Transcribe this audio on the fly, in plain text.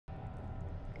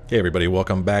Hey everybody,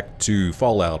 welcome back to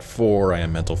Fallout 4. I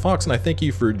am Mental Fox, and I thank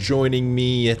you for joining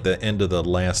me at the end of the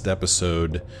last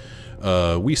episode.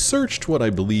 We searched what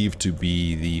I believe to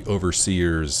be the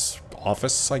Overseer's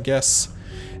office, I guess,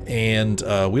 and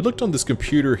we looked on this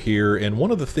computer here, and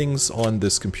one of the things on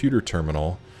this computer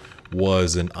terminal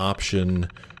was an option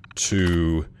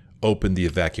to open the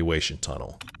evacuation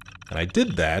tunnel. And I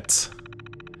did that,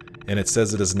 and it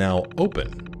says it is now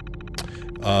open.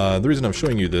 The reason I'm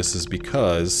showing you this is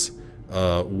because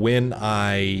when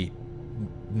I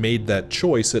made that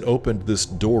choice, it opened this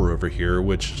door over here,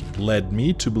 which led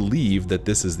me to believe that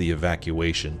this is the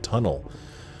evacuation tunnel.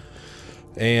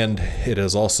 And it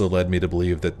has also led me to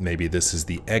believe that maybe this is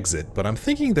the exit, but I'm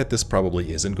thinking that this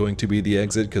probably isn't going to be the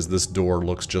exit because this door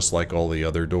looks just like all the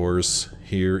other doors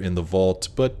here in the vault,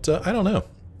 but I don't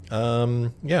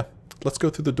know. Yeah, let's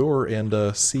go through the door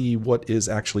and see what is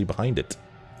actually behind it.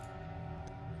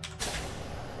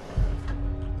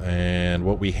 And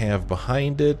what we have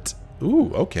behind it...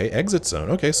 Ooh, okay, exit zone.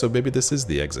 Okay, so maybe this is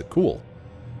the exit. Cool.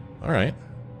 Alright.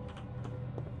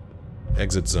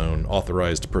 Exit zone.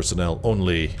 Authorized personnel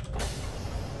only.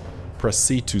 Press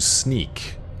C to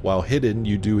sneak. While hidden,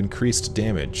 you do increased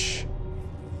damage.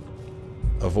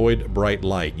 Avoid bright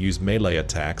light. Use melee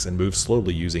attacks and move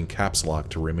slowly using caps lock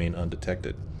to remain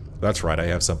undetected. That's right, I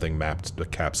have something mapped to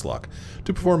caps lock.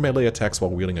 To perform melee attacks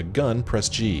while wielding a gun, press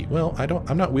G. Well,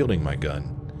 I'm not wielding my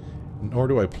gun. Nor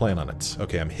do I plan on it.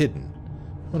 Okay, I'm hidden.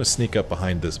 I'm gonna sneak up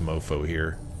behind this mofo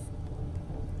here.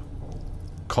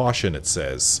 Caution, it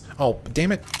says. Oh,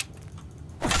 damn it!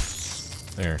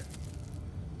 There.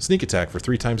 Sneak attack for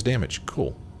 3 times damage.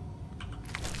 Cool.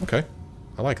 Okay.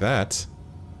 I like that.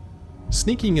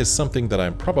 Sneaking is something that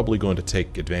I'm probably going to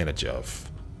take advantage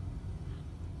of.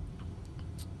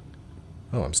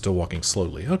 Oh, I'm still walking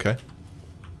slowly. Okay.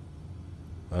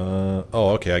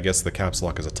 Oh, okay, I guess the caps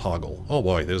lock is a toggle. Oh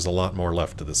boy, there's a lot more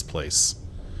left to this place.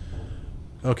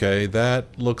 Okay,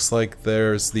 that looks like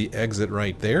there's the exit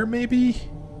right there, maybe?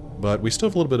 But we still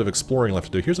have a little bit of exploring left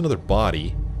to do. Here's another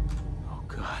body. Oh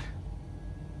god.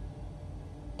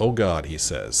 Oh god, he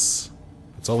says.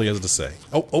 That's all he has to say.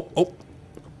 Oh, oh, oh!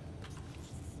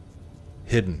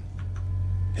 Hidden.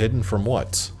 Hidden from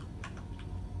what?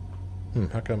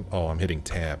 How come... Oh, I'm hitting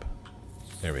tab.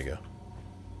 There we go.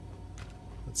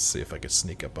 Let's see if I can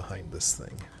sneak up behind this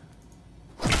thing.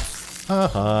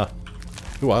 Haha.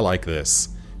 Ooh, I like this.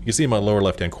 You can see in my lower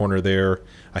left-hand corner there,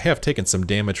 I have taken some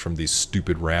damage from these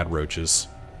stupid rad roaches.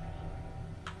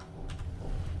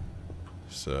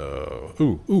 So...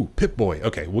 Ooh, Pip Boy.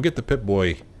 Okay, we'll get the Pip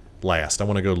Boy last. I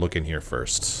want to go look in here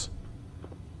first.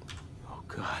 Oh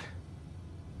god.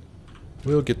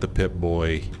 We'll get the Pip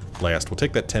Boy last. We'll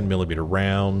take that 10mm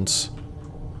round.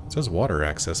 It says water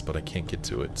access, but I can't get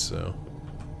to it, so...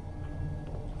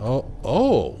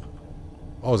 Oh,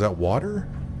 is that water?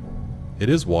 It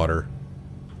is water.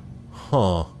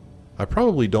 Huh. I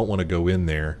probably don't want to go in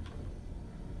there.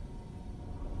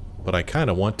 But I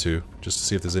kind of want to, just to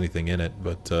see if there's anything in it,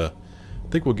 but I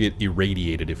think we'll get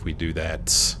irradiated if we do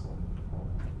that.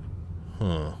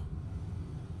 Huh.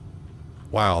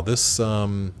 Wow, this,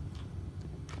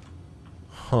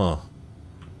 Huh.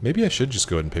 Maybe I should just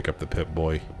go ahead and pick up the Pip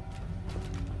Boy.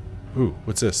 Ooh,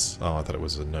 what's this? Oh, I thought it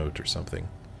was a note or something.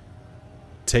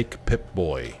 Take Pip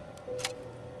Boy.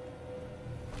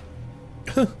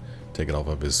 Take it off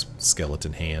of his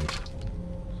skeleton hand.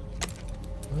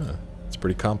 It's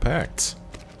pretty compact.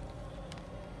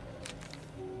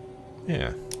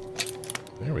 Yeah.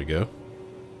 There we go.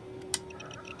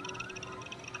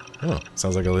 Oh,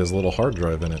 sounds like it has a little hard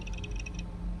drive in it.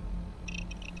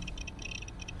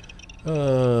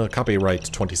 Copyright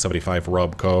 2075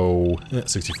 Rubco.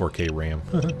 64K RAM.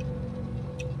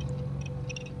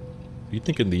 You'd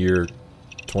think in the year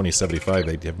 2075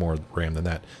 they'd have more RAM than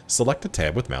that. Select a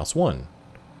tab with mouse 1.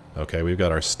 Okay, we've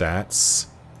got our stats,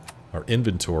 our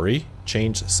inventory,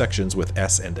 change sections with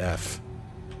S and F.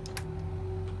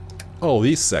 Oh,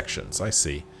 these sections, I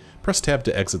see. Press tab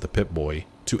to exit the Pip Boy.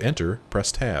 To enter,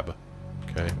 press tab.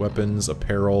 Okay, weapons,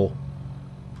 apparel,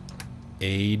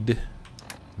 aid,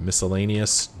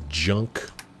 miscellaneous, junk,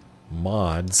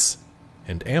 mods,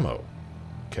 and ammo.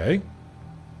 Okay.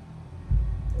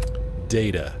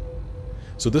 Data.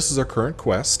 So this is our current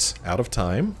quest, out of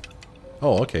time.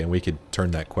 Oh, okay, and we could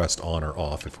turn that quest on or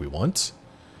off if we want.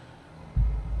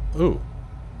 Ooh.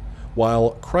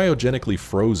 While cryogenically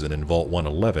frozen in Vault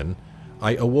 111,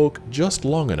 I awoke just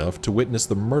long enough to witness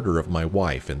the murder of my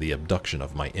wife and the abduction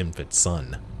of my infant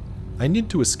son. I need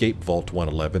to escape Vault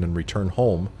 111 and return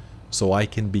home so I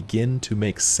can begin to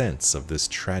make sense of this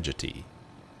tragedy.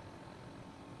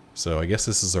 So I guess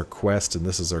this is our quest and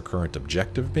this is our current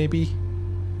objective, maybe?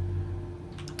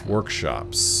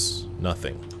 Workshops.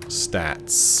 Nothing.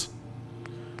 Stats.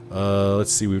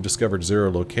 Let's see, we've discovered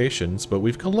 0 locations, but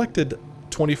we've collected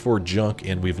 24 junk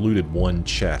and we've looted 1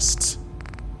 chest.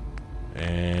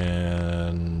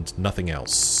 And nothing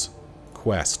else.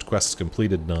 Quests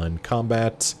completed, none.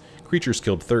 Combat, creatures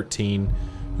killed 13.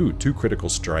 Ooh, 2 critical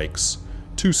strikes,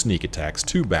 2 sneak attacks,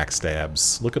 2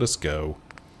 backstabs. Look at us go.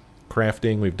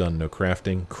 Crafting, we've done no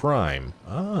crafting. Crime.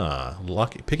 Ah,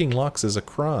 picking locks is a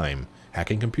crime.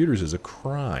 Hacking computers is a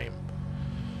crime.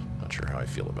 Not sure how I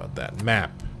feel about that.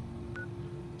 Map.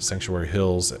 Sanctuary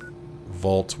Hills,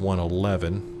 Vault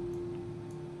 111.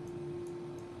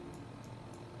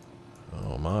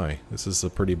 Oh my, this is a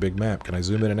pretty big map. Can I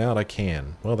zoom in and out? I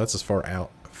can. Well, that's as far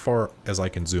as I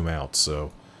can zoom out,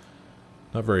 so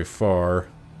not very far.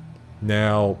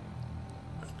 Now,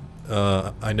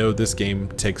 I know this game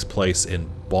takes place in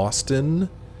Boston.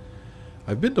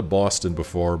 I've been to Boston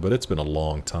before, but it's been a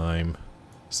long time,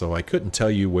 so I couldn't tell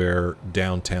you where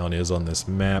downtown is on this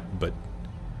map, but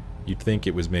you'd think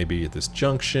it was maybe at this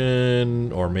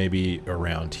junction, or maybe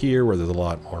around here where there's a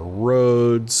lot more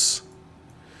roads.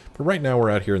 But right now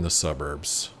we're out here in the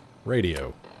suburbs.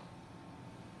 Radio.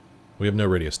 We have no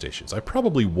radio stations. I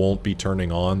probably won't be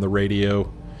turning on the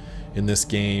radio in this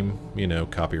game. You know,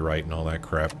 copyright and all that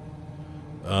crap.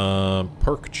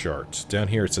 Perk chart. Down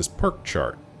here it says perk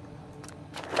chart.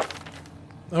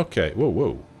 Okay. Whoa,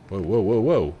 whoa. Whoa, whoa, whoa,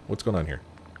 whoa. What's going on here?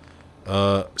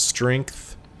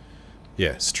 Strength.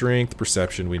 Yeah, strength,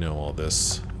 perception, we know all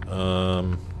this.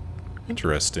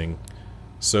 Interesting.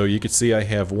 So you can see I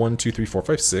have 1, 2, 3, 4,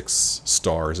 5, 6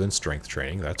 stars in strength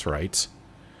training. That's right.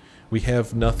 We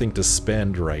have nothing to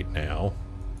spend right now.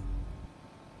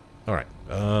 Alright.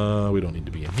 We don't need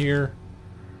to be in here.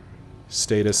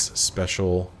 Status,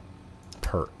 special,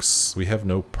 perks. We have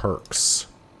no perks.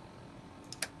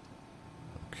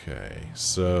 Okay,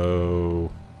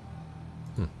 so...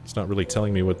 it's not really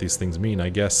telling me what these things mean. I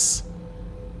guess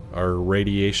our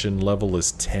radiation level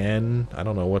is 10. I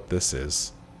don't know what this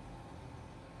is.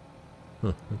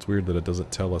 Huh, it's weird that it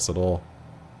doesn't tell us at all.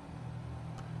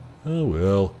 Oh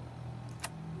well.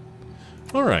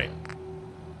 Alright.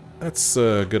 That's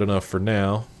good enough for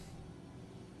now.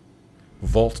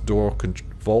 Vault door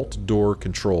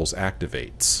controls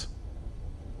activates.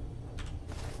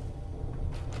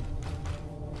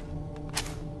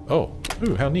 Oh,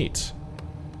 ooh, how neat.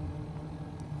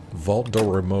 Vault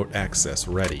door remote access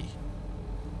ready.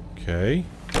 Okay.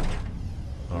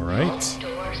 Alright.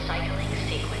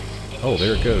 Oh,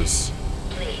 there it goes.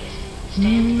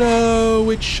 No,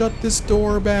 it shut this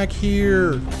door back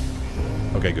here.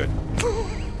 Okay, good.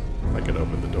 I can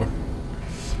open the door.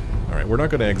 Alright, we're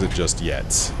not going to exit just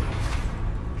yet.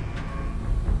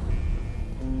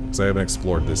 Because I haven't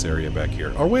explored this area back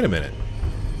here. Oh, wait a minute.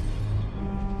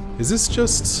 Is this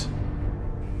just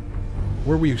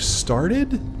where we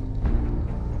started?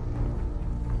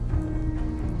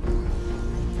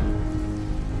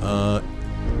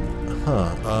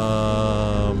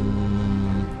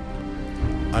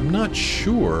 I'm not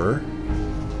sure.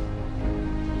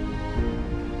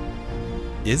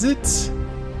 Is it?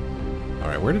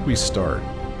 Alright, where did we start?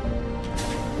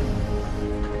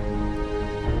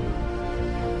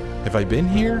 Have I been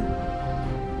here?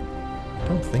 I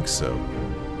don't think so.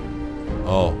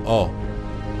 Oh.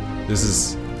 This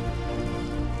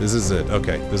is it.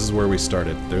 Okay, this is where we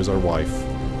started. There's our wife.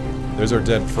 There's our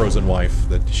dead frozen wife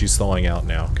that she's thawing out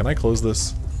now. Can I close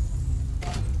this?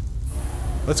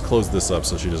 Let's close this up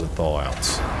so she doesn't thaw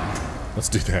out. Let's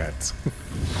do that.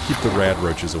 Keep the rad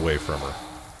roaches away from her.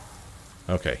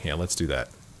 Okay, yeah, let's do that.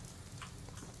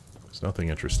 There's nothing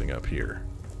interesting up here.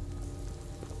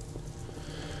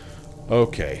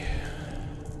 Okay.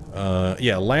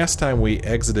 Yeah, last time we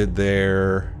exited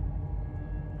there...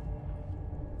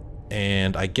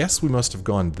 And I guess we must have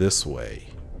gone this way.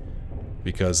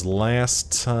 Because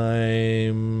last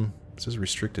time... This is a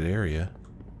restricted area.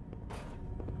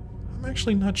 I'm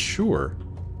actually not sure.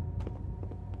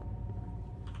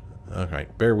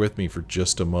 Alright, bear with me for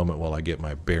just a moment while I get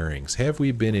my bearings. Have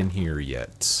we been in here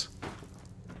yet?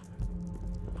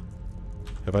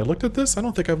 Have I looked at this? I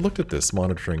don't think I've looked at this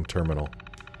monitoring terminal.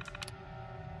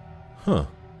 Huh.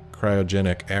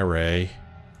 Cryogenic array.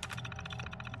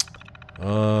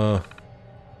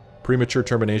 Premature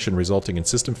termination resulting in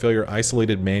system failure,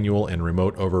 isolated manual and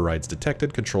remote overrides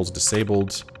detected, controls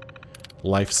disabled,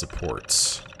 life support.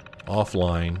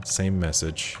 Offline, same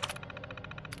message.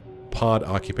 Pod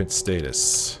occupant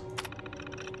status.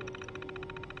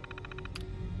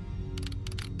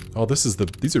 Oh,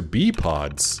 these are bee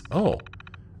pods. Oh.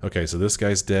 Okay, so this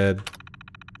guy's dead.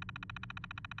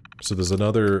 So there's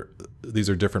another, these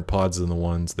are different pods than the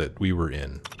ones that we were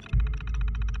in.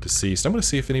 Deceased. I'm going to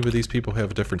see if any of these people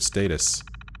have a different status.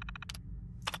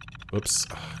 Whoops.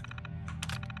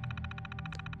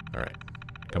 Alright.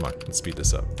 Come on, let's speed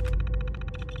this up.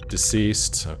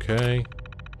 Deceased. Okay.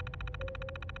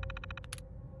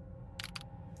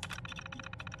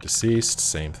 Deceased.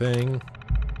 Same thing.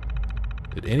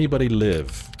 Did anybody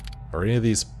live? Are any of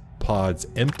these pods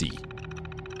empty?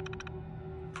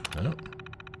 No.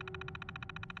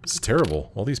 This is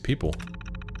terrible. All these people.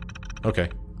 Okay.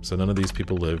 So none of these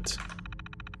people lived.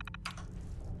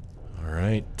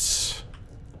 Alright.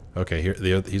 Okay, here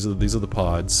these are the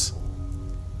pods.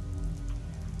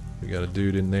 We got a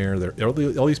dude in there.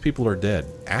 All these people are dead.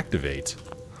 Activate.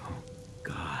 Oh,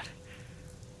 God.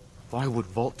 Why would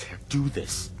Vault-Tec do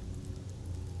this?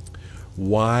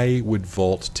 Why would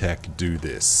Vault-Tec do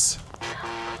this?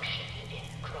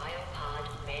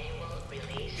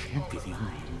 Can't be the only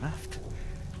one left.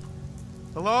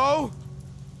 Hello?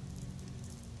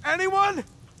 Anyone?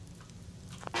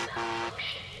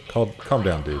 Calm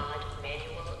down, dude.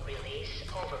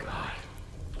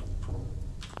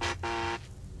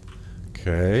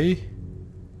 Okay.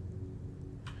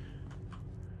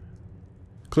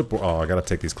 Clipboard. Oh, I gotta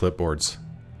take these clipboards.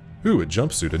 Ooh, a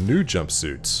jumpsuit. A new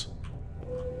jumpsuit.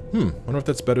 Wonder if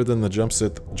that's better than the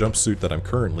jumpsuit that I'm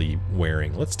currently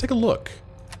wearing. Let's take a look.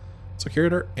 So here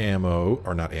at our ammo,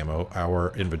 or not ammo,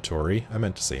 our inventory. I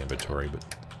meant to say inventory, but...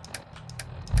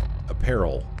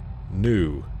 Apparel.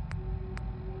 New.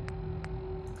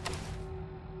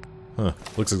 Huh.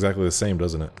 Looks exactly the same,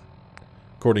 doesn't it?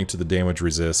 According to the damage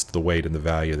resist, the weight and the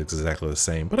value, it's exactly the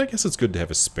same. But I guess it's good to have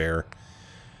a spare.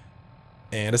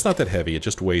 And it's not that heavy, it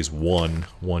just weighs one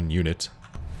unit.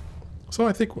 So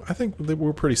I think that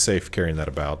we're pretty safe carrying that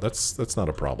about. That's not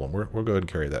a problem. We'll go ahead and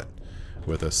carry that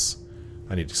with us.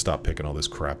 I need to stop picking all this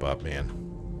crap up, man.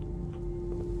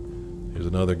 Here's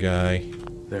another guy.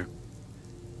 They're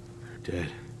dead.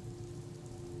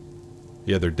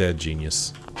 Yeah, they're dead,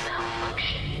 genius.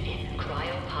 Malfunction in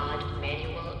cryopod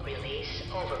manual release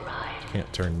override.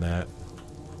 Can't turn that.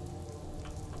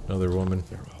 Another woman.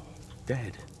 They're all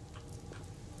dead.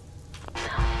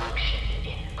 Malfunction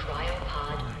in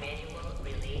cryopod manual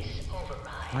release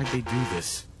override. Why'd they do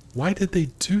this? Why did they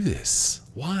do this?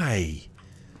 Why?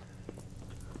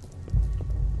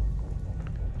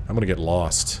 I'm gonna get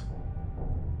lost.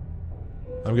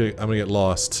 I'm gonna get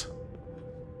lost.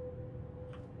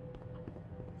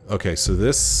 Okay, so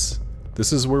this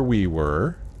is where we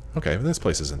were. Okay, this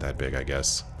place isn't that big, I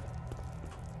guess.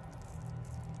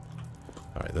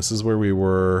 Alright, this is where we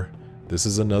were. This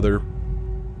is another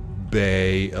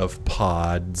bay of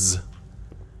pods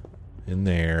in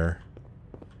there.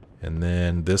 And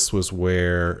then this was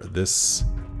where this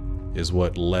is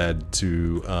what led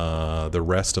to the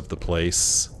rest of the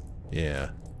place. Yeah.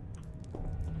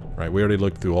 Right, we already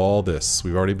looked through all this.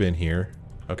 We've already been here.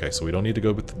 Okay, so we don't need to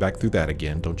go back through that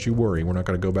again. Don't you worry, we're not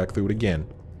going to go back through it again.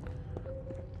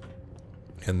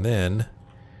 And then,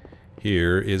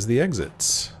 here is the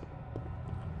exit.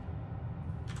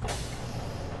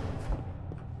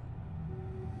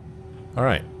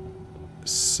 Alright.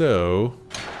 So...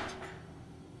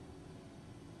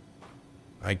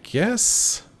 I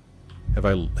guess... Have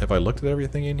I looked at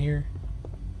everything in here?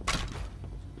 I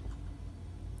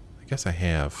guess I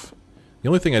have. The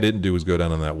only thing I didn't do was go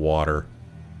down in that water.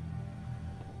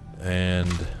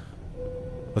 And...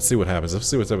 let's see what happens. Let's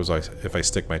see what happens if I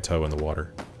stick my toe in the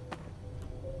water.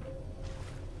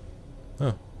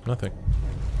 Oh, nothing.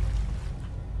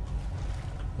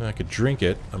 I could drink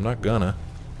it. I'm not gonna.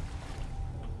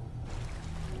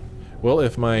 Well,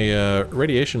 if my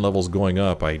radiation level's going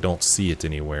up, I don't see it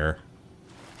anywhere.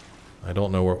 I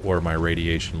don't know where my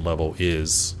radiation level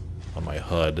is on my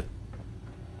HUD.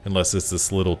 Unless it's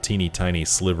this little teeny tiny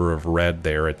sliver of red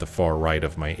there at the far right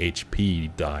of my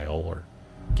HP dial, or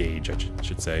gauge, I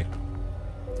should say.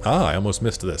 Ah, I almost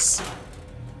missed this.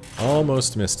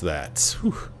 Almost missed that.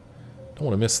 Whew. Don't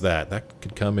want to miss that. That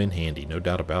could come in handy, no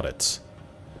doubt about it.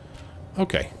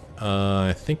 Okay,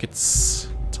 I think it's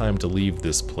time to leave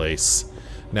this place.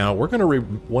 Now, we're going to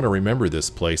want to remember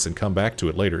this place and come back to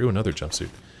it later. Ooh, another jumpsuit.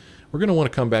 We're going to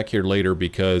want to come back here later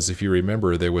because, if you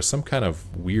remember, there was some kind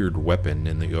of weird weapon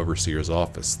in the Overseer's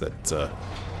office that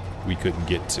we couldn't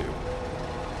get to.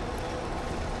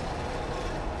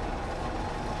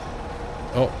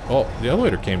 Oh, the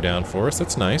elevator came down for us.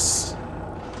 That's nice.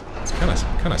 It's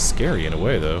kind of scary in a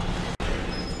way, though.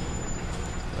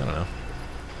 I don't know.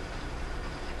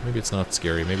 Maybe it's not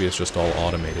scary. Maybe it's just all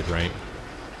automated, right?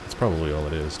 That's probably all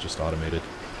it is, just automated.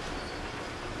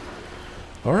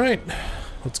 Alright,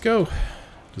 let's go.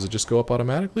 Does it just go up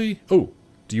automatically? Oh,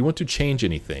 do you want to change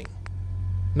anything?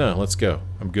 No, let's go.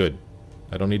 I'm good.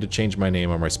 I don't need to change my name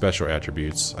or my special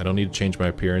attributes. I don't need to change my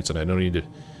appearance, and I don't need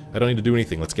to do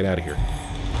anything. Let's get out of here.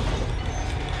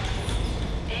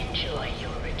 Enjoy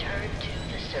your return to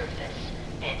the surface,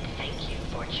 and thank you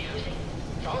for choosing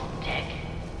Vault Tech.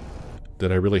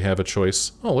 Did I really have a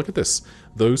choice? Oh, look at this.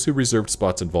 Those who reserved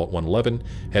spots in Vault 111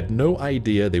 had no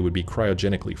idea they would be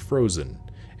cryogenically frozen.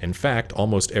 In fact,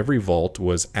 almost every vault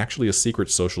was actually a secret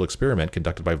social experiment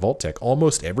conducted by Vault Tech.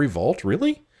 Almost every vault?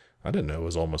 Really? I didn't know it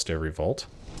was almost every vault.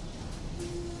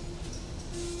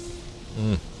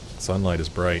 Sunlight is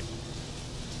bright.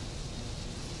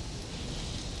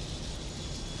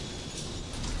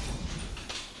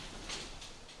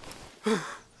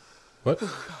 What?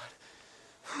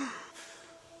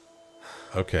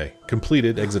 Okay,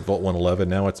 completed. Exit Vault 111.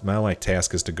 Now my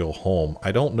task is to go home.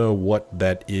 I don't know what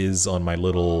that is on my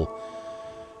little,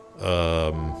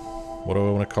 what do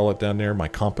I want to call it down there? My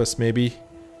compass, maybe?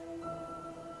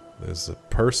 There's a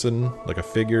person, like a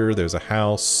figure. There's a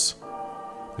house.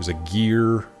 There's a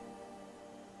gear.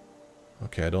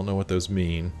 Okay, I don't know what those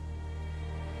mean.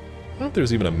 I don't know if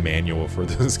there's even a manual for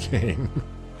this game.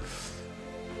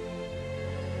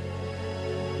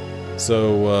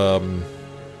 So,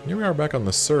 here we are back on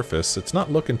the surface. It's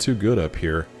not looking too good up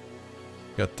here.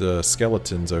 Got the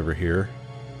skeletons over here.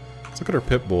 Let's look at our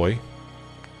Pip Boy.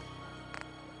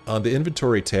 On the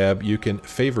inventory tab, you can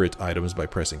favorite items by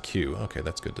pressing Q. Okay,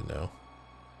 that's good to know.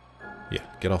 Yeah,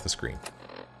 get off the screen.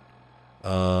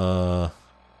 Let's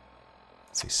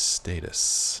see,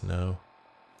 status. No.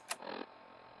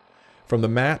 From the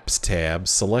Maps tab,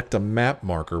 select a map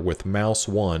marker with mouse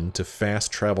 1 to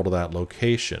fast travel to that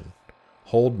location.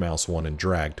 Hold mouse 1 and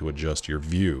drag to adjust your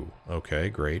view. Okay,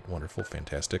 great, wonderful,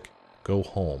 fantastic. Go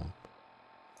home.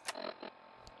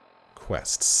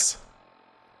 Quests.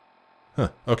 Huh,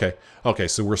 okay. Okay,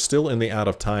 so we're still in the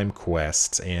out-of-time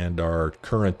quests, and our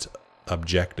current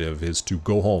objective is to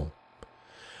go home.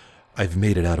 I've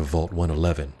made it out of Vault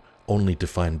 111, only to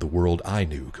find the world I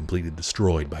knew completely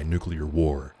destroyed by nuclear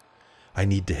war. I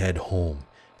need to head home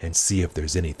and see if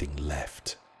there's anything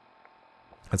left.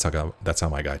 That's how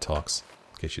my guy talks,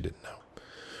 in case you didn't know.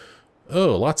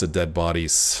 Oh, lots of dead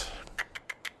bodies.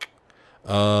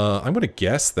 I'm gonna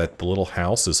guess that the little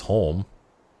house is home.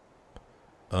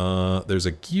 There's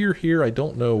a gear here. I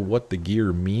don't know what the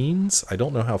gear means. I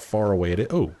don't know how far away it is.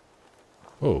 Oh.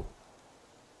 Whoa.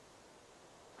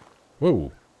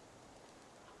 Whoa.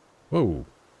 Whoa.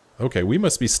 Okay, we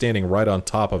must be standing right on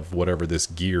top of whatever this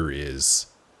gear is.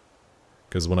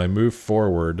 Because when I move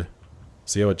forward,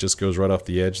 see how it just goes right off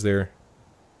the edge there?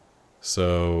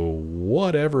 So,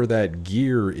 whatever that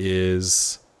gear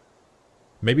is,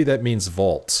 maybe that means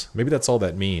vault. Maybe that's all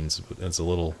that means. It's a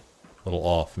little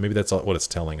off. Maybe that's what it's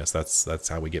telling us. That's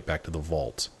how we get back to the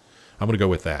vault. I'm going to go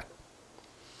with that.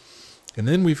 And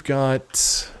then we've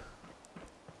got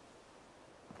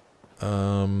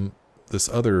this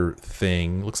other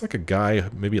thing. Looks like a guy,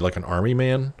 maybe like an army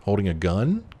man, holding a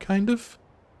gun, kind of.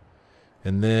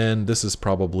 And then this is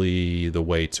probably the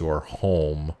way to our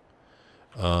home.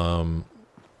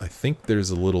 I think there's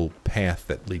a little path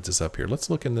that leads us up here. Let's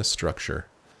look in this structure.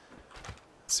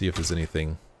 See if there's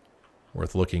anything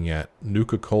worth looking at.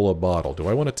 Nuka-Cola bottle. Do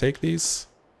I want to take these?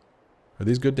 Are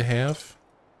these good to have?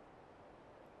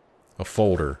 A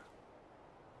folder.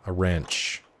 A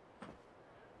wrench.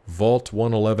 Vault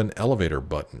 111 elevator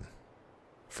button.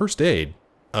 First aid.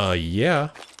 Yeah.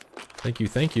 Thank you,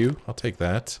 thank you. I'll take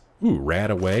that. Ooh, rat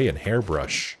away and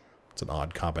hairbrush. It's an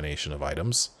odd combination of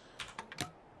items.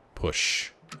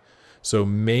 Push. So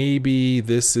maybe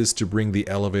this is to bring the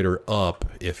elevator up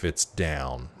if it's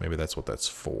down. Maybe that's what that's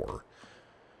for.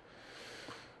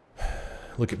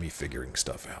 Look at me figuring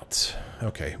stuff out.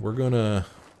 Okay, we're gonna...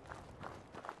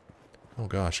 Oh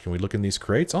gosh, can we look in these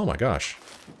crates? Oh my gosh.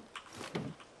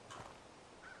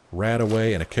 Rat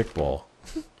away and a kickball.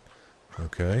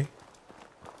 Okay.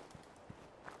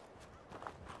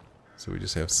 So we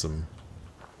just have some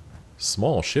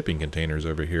small shipping containers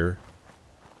over here.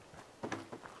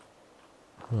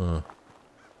 Huh.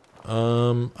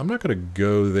 I'm not gonna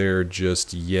go there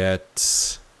just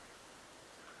yet.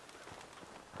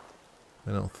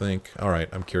 I don't think. Alright,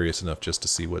 I'm curious enough just to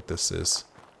see what this is.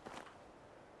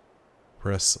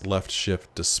 Press left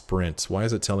shift to sprint. Why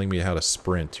is it telling me how to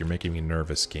sprint? You're making me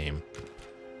nervous, game.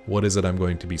 What is it I'm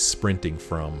going to be sprinting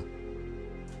from?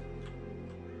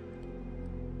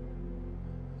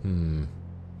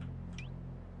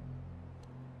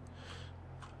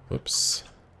 Whoops.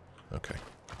 Okay.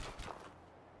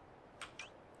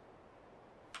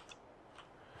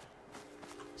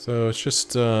 So it's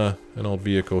just an old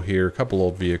vehicle here, a couple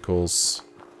old vehicles.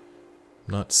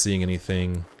 I'm not seeing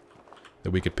anything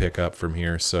that we could pick up from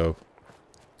here, so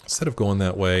Instead of going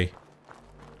that way...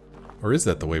 Or is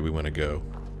that the way we want to go?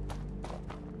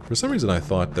 For some reason I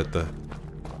thought that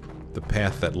the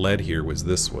path that led here was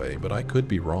this way, but I could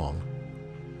be wrong.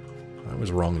 I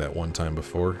was wrong that one time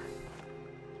before.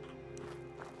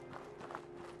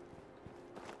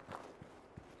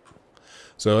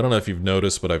 So I don't know if you've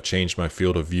noticed, but I've changed my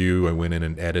field of view. I went in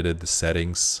and edited the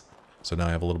settings. So now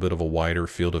I have a little bit of a wider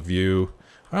field of view.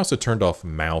 I also turned off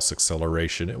mouse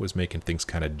acceleration. It was making things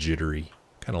kind of jittery.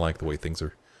 Kind of like the way things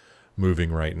are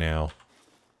moving right now.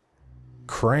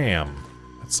 Cram.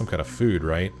 That's some kind of food,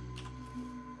 right?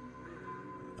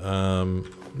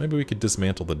 Maybe we could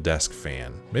dismantle the desk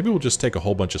fan. Maybe we'll just take a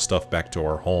whole bunch of stuff back to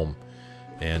our home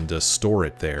and store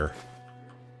it there.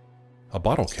 A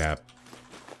bottle cap.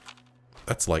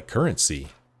 That's like currency.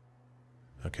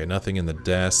 Okay, nothing in the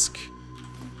desk.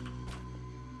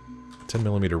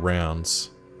 10mm rounds.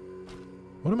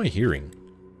 What am I hearing?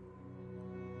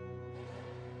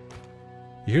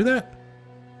 You hear that?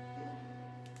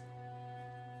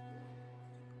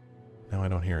 No, I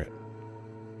don't hear it.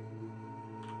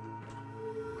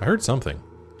 I heard something.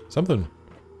 Something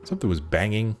was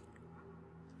banging.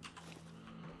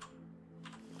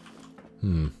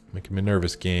 Making me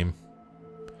nervous, game.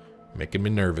 Making me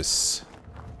nervous.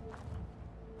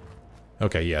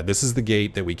 Okay, yeah, this is the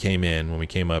gate that we came in when we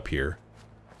came up here.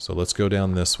 So let's go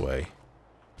down this way.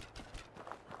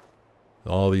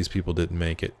 All these people didn't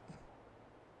make it.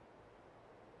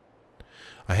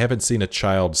 I haven't seen a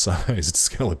child-sized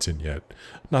skeleton yet.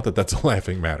 Not that that's a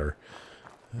laughing matter.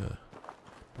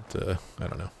 But, I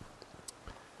don't know.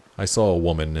 I saw a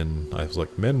woman and I was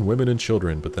like, men, women, and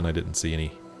children, but then I didn't see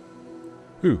any.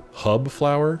 Ooh, hub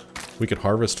flower? We could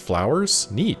harvest flowers?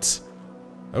 Neat.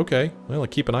 Okay, well, I'll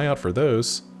keep an eye out for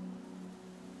those.